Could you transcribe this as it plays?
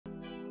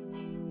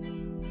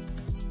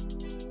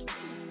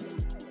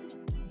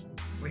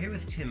here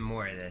with Tim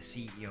Moore, the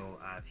CEO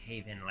of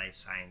HAVN Life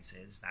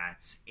Sciences.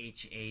 That's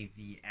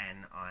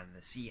HAVN on the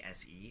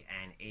CSE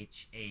and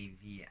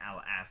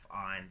HAVLF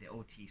on the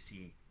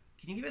OTC.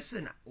 Can you give us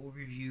an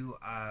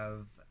overview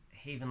of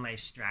HAVN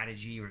Life's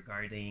strategy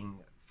regarding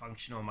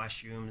functional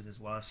mushrooms as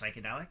well as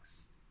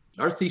psychedelics?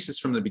 Our thesis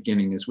from the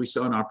beginning is we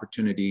saw an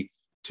opportunity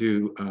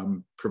to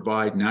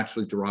provide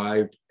naturally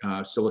derived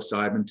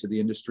psilocybin to the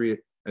industry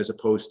as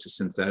opposed to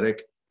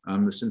synthetic.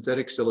 The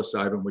synthetic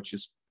psilocybin, which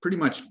is pretty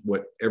much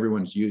what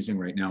everyone's using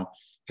right now,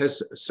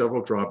 has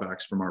several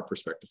drawbacks from our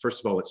perspective.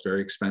 First of all, it's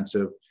very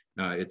expensive.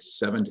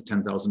 It's $7,000 to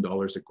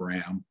 $10,000 a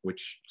gram,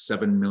 which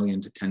 $7 million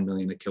to $10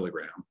 million a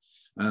kilogram.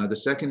 The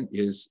second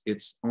is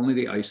it's only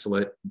the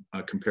isolate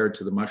compared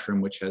to the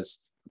mushroom, which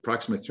has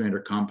approximately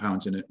 300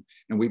 compounds in it.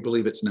 And we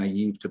believe it's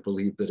naive to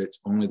believe that it's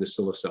only the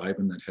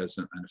psilocybin that has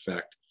an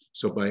effect.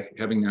 So by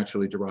having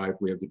naturally derived,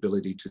 we have the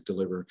ability to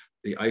deliver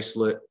the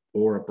isolate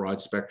or a broad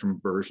spectrum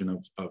version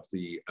of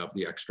the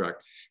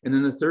extract. And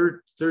then the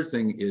third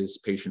thing is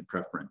patient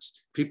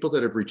preference. People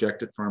that have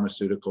rejected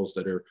pharmaceuticals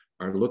that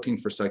are looking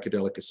for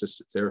psychedelic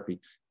assisted therapy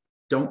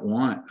don't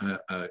want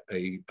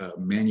a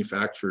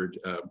manufactured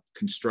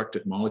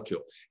constructed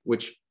molecule,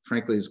 which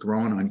frankly is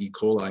grown on E.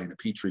 coli in a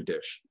petri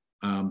dish.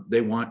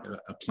 They want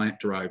a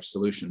plant-derived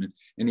solution.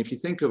 And if you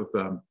think of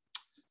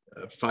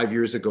 5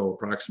 years ago,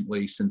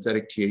 approximately,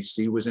 synthetic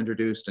THC was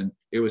introduced and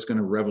it was going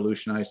to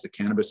revolutionize the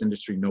cannabis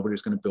industry. Nobody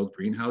was going to build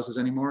greenhouses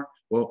anymore.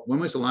 Well, when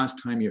was the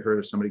last time you heard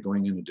of somebody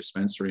going in a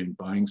dispensary and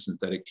buying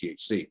synthetic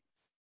THC?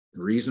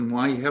 The reason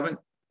why you haven't,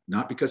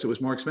 not because it was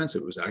more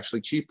expensive, it was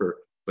actually cheaper,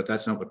 but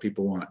that's not what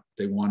people want.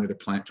 They wanted a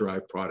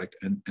plant-derived product,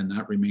 and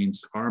that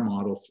remains our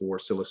model for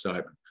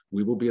psilocybin.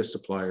 We will be a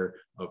supplier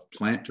of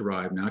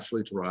plant-derived,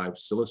 naturally derived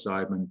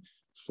psilocybin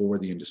for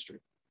the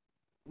industry.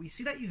 We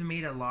see that you've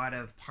made a lot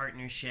of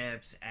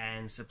partnerships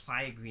and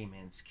supply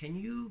agreements. Can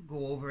you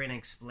go over and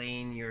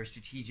explain your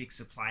strategic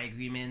supply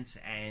agreements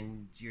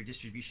and your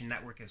distribution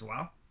network as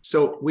well?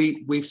 So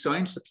we've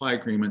signed supply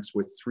agreements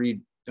with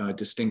three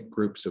distinct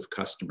groups of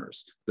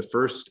customers. The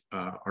first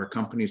are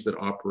companies that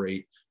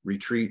operate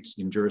retreats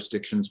in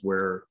jurisdictions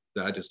where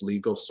that is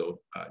legal, so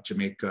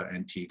Jamaica,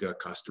 Antigua,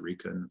 Costa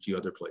Rica, and a few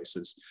other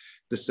places.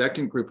 The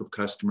second group of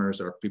customers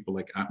are people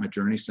like Atma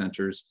Journey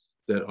Centers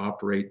that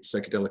operate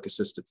psychedelic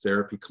assisted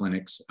therapy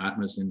clinics,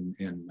 Atma's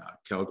in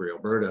Calgary,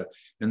 Alberta,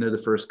 and they're the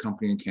first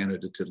company in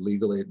Canada to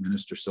legally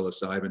administer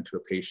psilocybin to a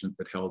patient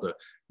that held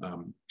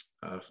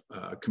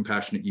a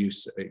compassionate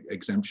use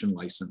exemption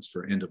license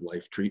for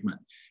end-of-life treatment.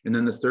 And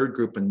then the third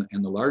group and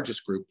the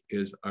largest group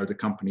are the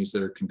companies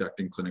that are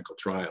conducting clinical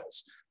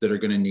trials that are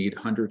going to need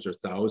hundreds or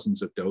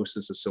thousands of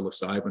doses of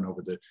psilocybin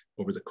over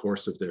the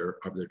course of their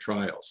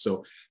trials.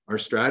 So our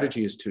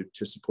strategy is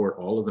to support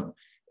all of them.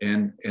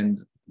 And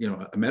you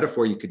know, a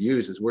metaphor you could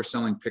use is we're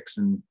selling picks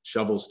and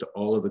shovels to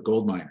all of the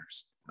gold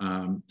miners.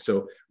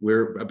 So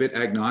we're a bit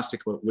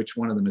agnostic about which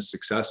one of them is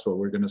successful.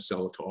 We're going to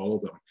sell it to all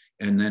of them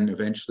and then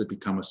eventually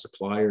become a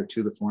supplier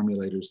to the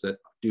formulators that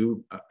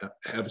do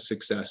have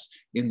success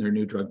in their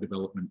new drug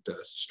development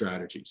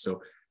strategy.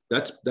 So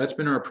that's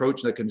been our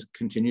approach. That can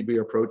continue to be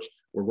our approach.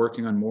 We're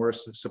working on more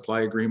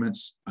supply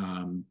agreements.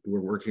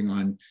 We're working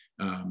on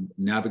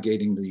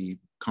navigating the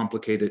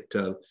complicated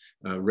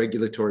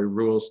regulatory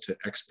rules to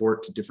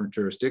export to different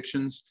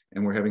jurisdictions,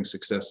 and we're having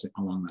success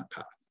along that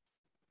path.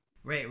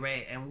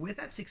 Right. And with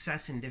that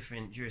success in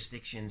different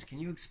jurisdictions, can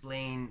you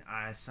explain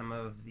some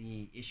of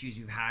the issues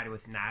you've had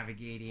with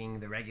navigating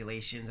the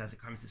regulations as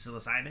it comes to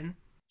psilocybin?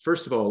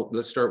 First of all,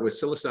 let's start with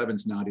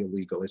psilocybin's not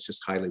illegal. It's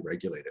just highly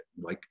regulated.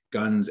 Like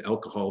guns,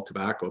 alcohol,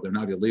 tobacco, they're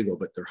not illegal,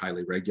 but they're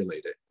highly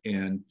regulated.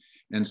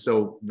 And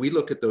so we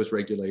look at those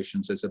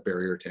regulations as a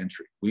barrier to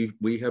entry.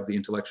 We have the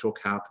intellectual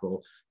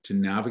capital to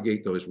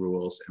navigate those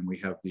rules, and we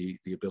have the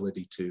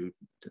ability to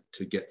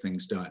get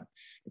things done.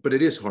 But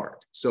it is hard.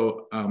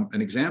 So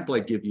an example I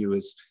give you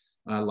is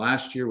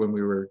last year when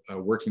we were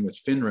working with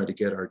FINRA to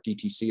get our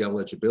DTC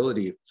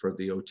eligibility for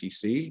the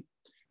OTC,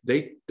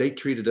 they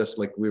treated us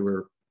like we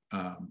were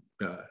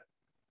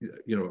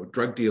you know, a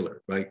drug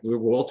dealer, right? We're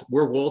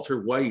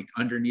Walter White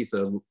underneath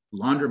a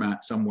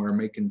laundromat somewhere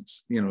making,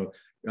 you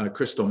know,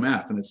 crystal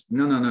meth. And it's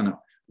no.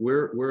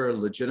 We're a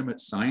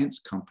legitimate science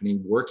company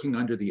working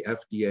under the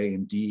FDA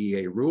and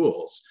DEA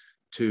rules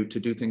to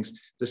do things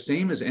the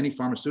same as any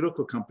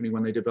pharmaceutical company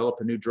when they develop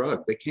a new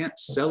drug. They can't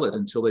sell it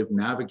until they've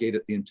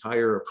navigated the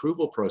entire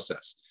approval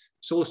process.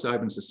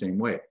 Psilocybin is the same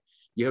way.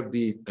 You have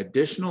the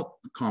additional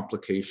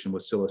complication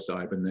with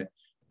psilocybin that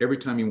every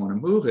time you want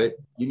to move it,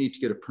 you need to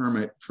get a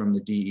permit from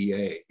the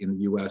DEA in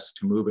the US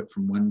to move it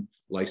from one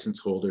license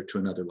holder to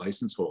another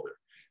license holder.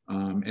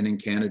 And in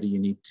Canada, you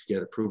need to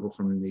get approval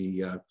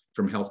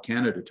from Health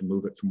Canada to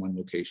move it from one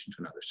location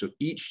to another. So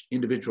each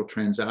individual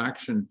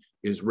transaction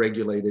is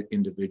regulated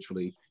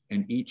individually,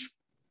 and each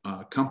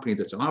company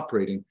that's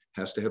operating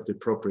has to have the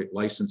appropriate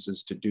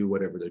licenses to do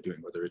whatever they're doing,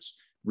 whether it's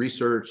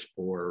research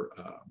or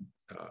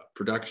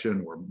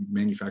production or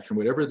manufacturing,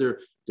 whatever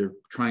they're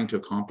trying to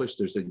accomplish,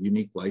 there's a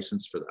unique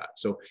license for that.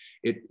 So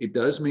it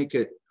does make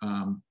it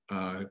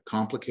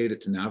complicated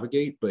to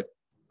navigate, but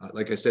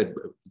like I said,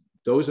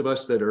 those of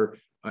us that are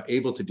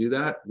able to do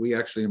that, we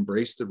actually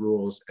embrace the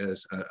rules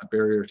as a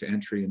barrier to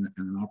entry and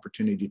an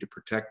opportunity to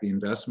protect the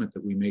investment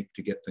that we make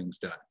to get things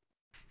done.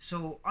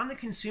 So on the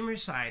consumer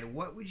side,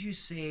 what would you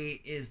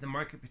say is the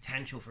market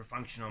potential for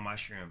functional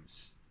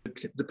mushrooms?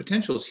 The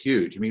potential is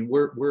huge. I mean,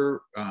 we're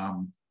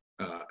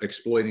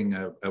exploiting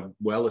a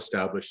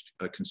well-established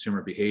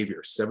consumer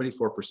behavior.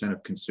 74%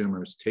 of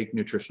consumers take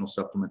nutritional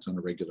supplements on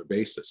a regular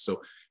basis.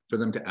 So for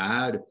them to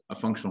add a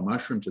functional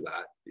mushroom to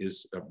that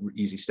is an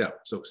easy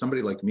step. So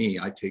somebody like me,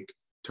 I take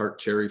tart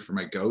cherry for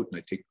my gout, and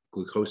I take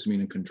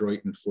glucosamine and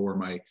chondroitin for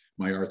my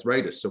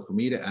arthritis. So for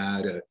me to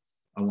add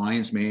a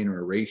lion's mane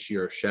or a reishi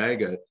or a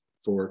chaga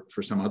for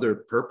some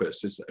other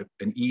purpose is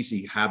an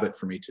easy habit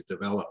for me to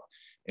develop.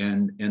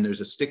 And there's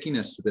a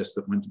stickiness to this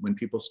that when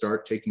people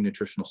start taking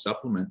nutritional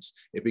supplements,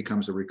 it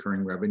becomes a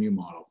recurring revenue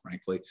model,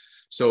 frankly.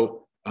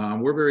 So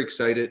we're very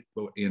excited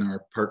in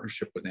our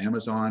partnership with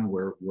Amazon.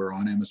 We're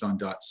on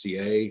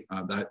Amazon.ca.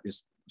 That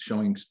is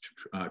showing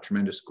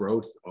tremendous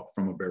growth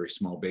from a very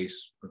small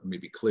base, let me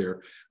be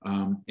clear.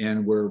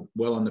 And we're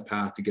well on the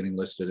path to getting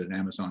listed at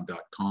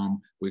Amazon.com.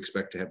 We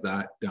expect to have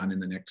that done in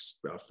the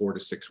next 4 to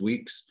 6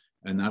 weeks,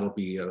 and that'll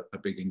be a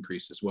big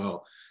increase as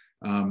well.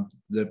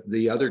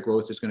 The other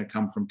growth is going to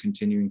come from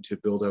continuing to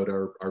build out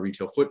our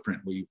retail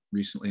footprint. We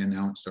recently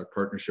announced our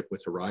partnership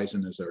with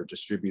Horizon as our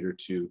distributor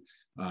to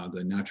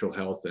the natural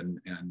health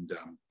and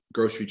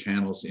grocery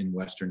channels in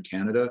Western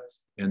Canada,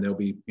 and they'll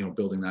be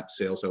building that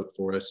sales out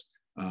for us.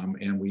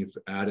 And we've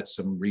added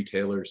some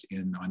retailers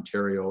in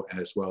Ontario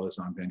as well as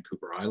on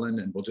Vancouver Island,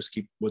 and we'll just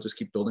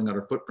keep building out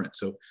our footprint.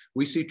 So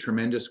we see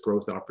tremendous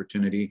growth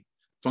opportunity.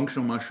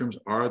 Functional mushrooms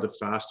are the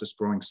fastest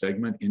growing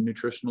segment in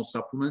nutritional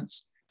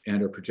supplements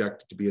and are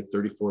projected to be a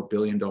 $34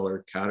 billion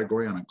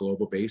category on a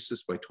global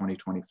basis by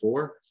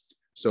 2024.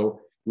 So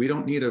we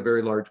don't need a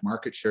very large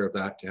market share of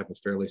that to have a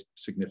fairly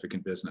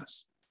significant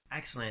business.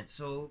 Excellent.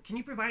 So can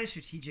you provide a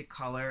strategic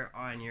color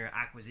on your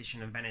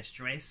acquisition of Bennett's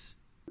Choice?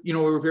 We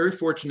were very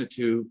fortunate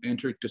to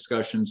enter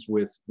discussions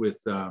with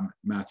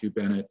Matthew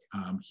Bennett.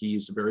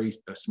 He's a very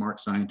smart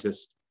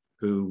scientist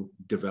who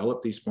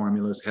developed these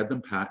formulas, had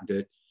them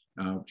patented,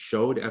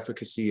 showed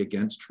efficacy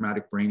against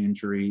traumatic brain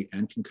injury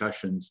and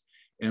concussions,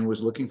 and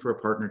was looking for a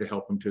partner to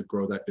help him to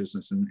grow that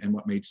business. And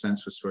what made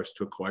sense was for us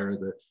to acquire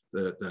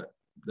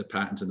the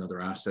patents and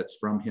other assets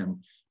from him,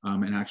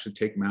 and actually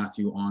take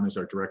Matthew on as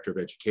our director of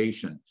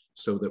education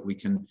so that we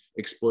can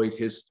exploit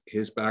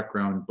his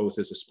background both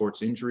as a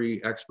sports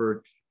injury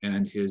expert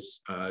and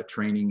his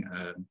training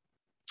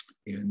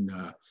in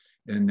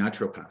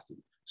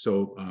naturopathy.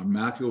 So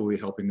Matthew will be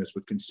helping us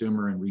with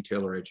consumer and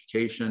retailer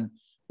education.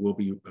 We'll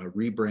be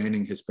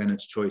rebranding his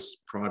Bennett's Choice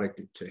product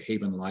to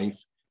HAVN Life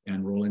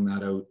and rolling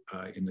that out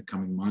in the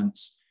coming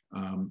months.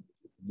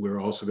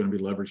 We're also going to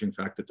be leveraging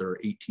the fact that there are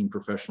 18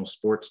 professional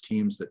sports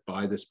teams that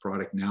buy this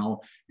product now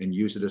and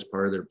use it as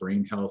part of their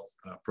brain health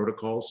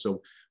protocols.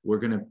 So we're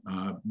going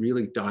to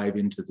really dive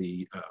into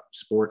the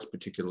sports,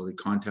 particularly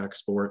contact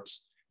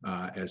sports,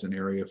 as an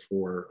area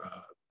for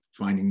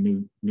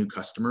finding new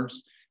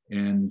customers.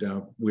 And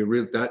we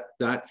really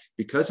that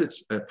because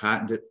it's a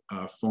patented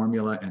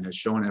formula and has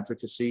shown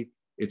efficacy,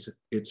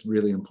 it's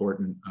really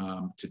important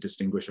to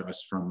distinguish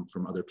us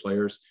from other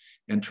players.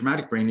 And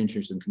traumatic brain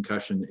injuries and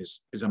concussion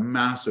is a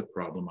massive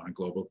problem on a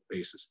global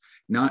basis.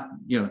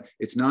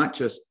 It's not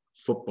just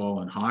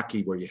football and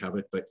hockey where you have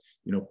it, but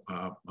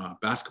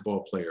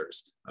basketball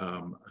players,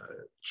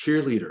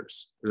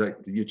 cheerleaders. Like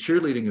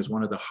cheerleading is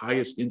one of the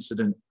highest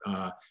incident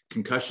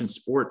concussion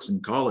sports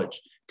in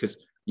college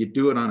because you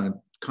do it on a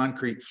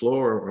concrete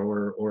floor,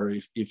 or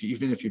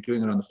even if you're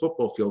doing it on the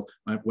football field,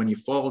 when you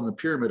fall in the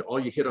pyramid, all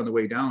you hit on the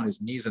way down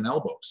is knees and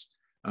elbows.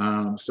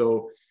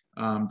 So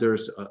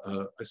there's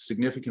a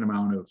significant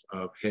amount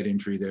of head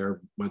injury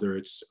there, whether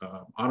it's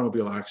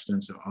automobile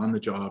accidents,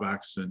 on-the-job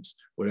accidents,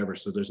 whatever.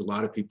 So there's a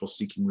lot of people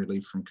seeking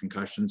relief from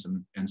concussions,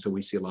 and so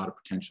we see a lot of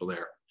potential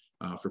there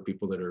for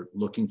people that are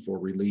looking for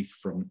relief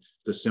from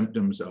the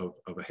symptoms of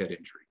a head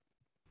injury.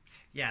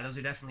 Yeah, those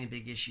are definitely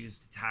big issues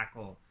to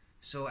tackle.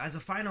 So as a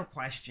final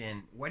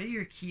question, what are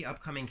your key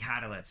upcoming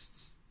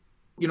catalysts?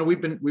 We've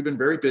been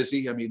very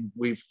busy. I mean,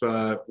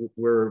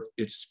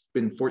 it's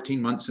been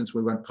 14 months since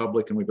we went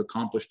public and we've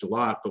accomplished a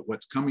lot, but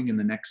what's coming in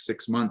the next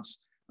 6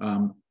 months,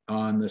 on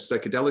the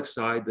psychedelic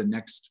side, the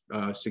next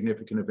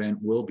significant event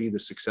will be the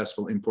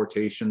successful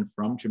importation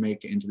from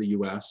Jamaica into the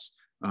US.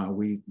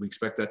 We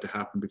expect that to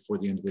happen before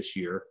the end of this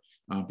year.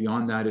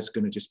 Beyond that, it's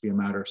going to just be a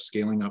matter of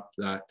scaling up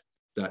that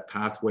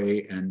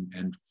pathway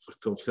and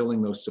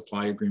fulfilling those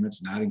supply agreements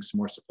and adding some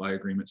more supply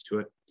agreements to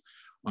it.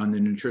 On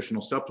the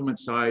nutritional supplement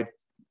side,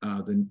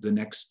 the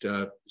next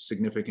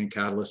significant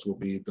catalyst will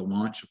be the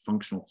launch of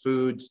functional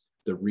foods,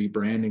 the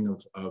rebranding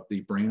of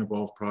the Brain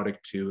Evolve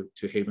product to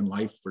HAVN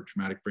Life for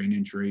traumatic brain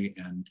injury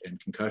and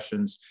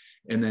concussions,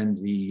 and then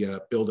the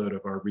build out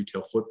of our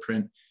retail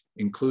footprint,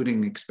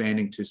 including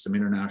expanding to some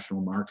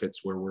international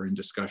markets where we're in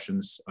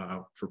discussions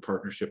for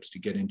partnerships to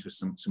get into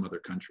some other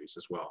countries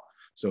as well.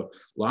 So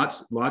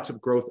lots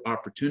of growth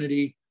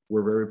opportunity.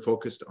 we're very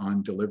focused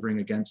on delivering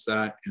against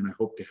that, and I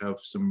hope to have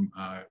some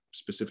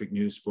specific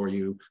news for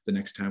you the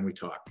next time we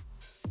talk.